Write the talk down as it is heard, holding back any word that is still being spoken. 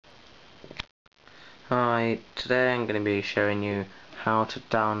Hi, today I'm going to be showing you how to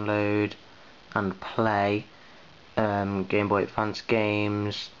download and play Game Boy Advance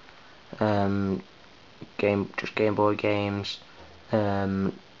games, Game Boy games,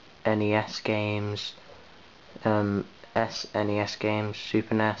 NES games, SNES games,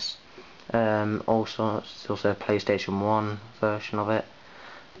 Super NES, also a PlayStation 1 version of it.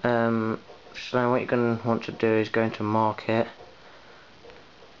 So what you're going to want to do is go into Market,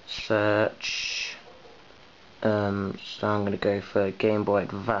 search. So I'm going to go for Game Boy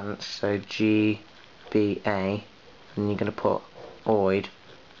Advance, so GBA, and you're going to put OID,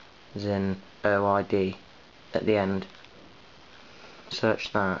 as in OID, at the end.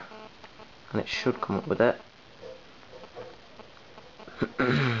 Search that, and it should come up with it.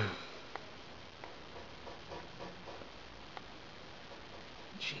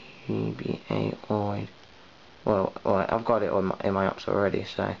 GBA OID. Well, I've got it in my apps already,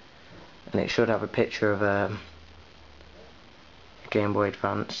 so, and it should have a picture of Game Boy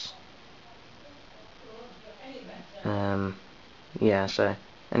Advance. Yeah, so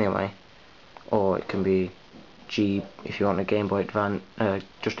anyway, or it can be if you want a Game Boy Advance,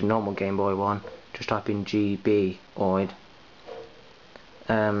 just a normal Game Boy one, just type in GB OID.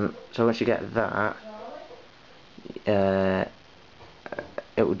 So once you get that, it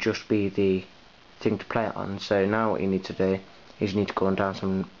will just be the thing to play it on. So now what you need to do is you need to go and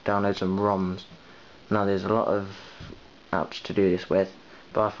download some ROMs. Now there's a lot of apps to do this with,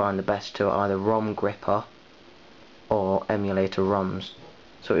 but I find the best two are either ROM Gripper or Emulator ROMs.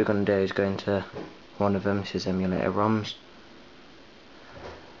 So what you're going to do is go into one of them. This is Emulator ROMs.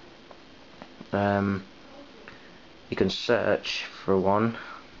 You can search for one,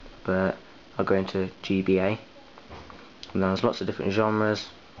 but I'll go into GBA. And there's lots of different genres.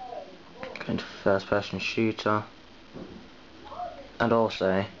 Go into first person shooter. And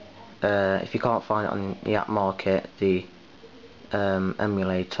also, if you can't find it on the app Market, the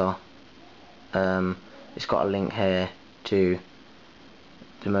emulator, it's got a link here to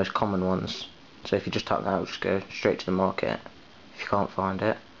the most common ones. So if you just type that out, just go straight to the Market if you can't find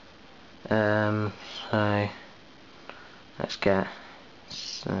it. So let's get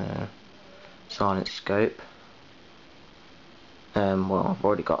Silent Scope. Well, I've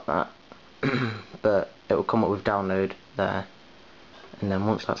already got that, but it will come up with download there, and then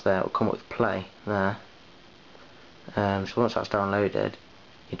once that's there, it will come up with play there. So once that's downloaded,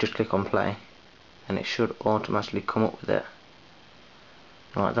 you just click on play, and it should automatically come up with it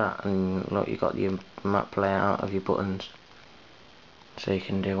like that. And look, you've got your map layout of your buttons, so you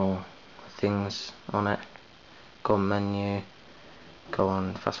can do all things on it. Go on menu, go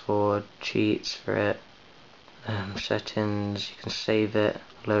on fast forward, cheats for it, settings, you can save it,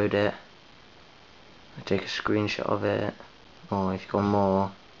 load it, take a screenshot of it, or if you go on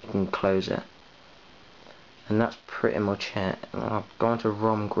more, you can close it. And that's pretty much it. I've gone to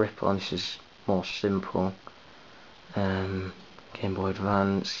ROM Gripper, and this is more simple. Game Boy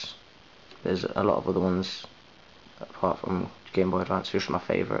Advance, there's a lot of other ones apart from Game Boy Advance, which is my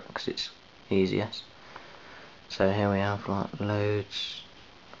favourite because it's easiest. So here we have like loads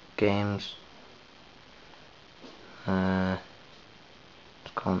games. It's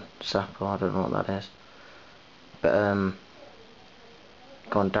called Zapper, I don't know what that is, but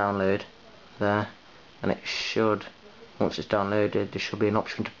go on download there, and it should, once it's downloaded, there should be an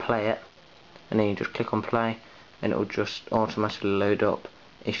option to play it, and then you just click on play, and it will just automatically load up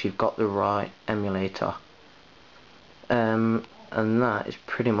if you've got the right emulator. And that is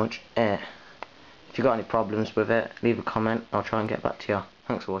pretty much it. If you've got any problems with it, leave a comment, I'll try and get back to you.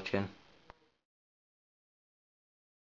 Thanks for watching.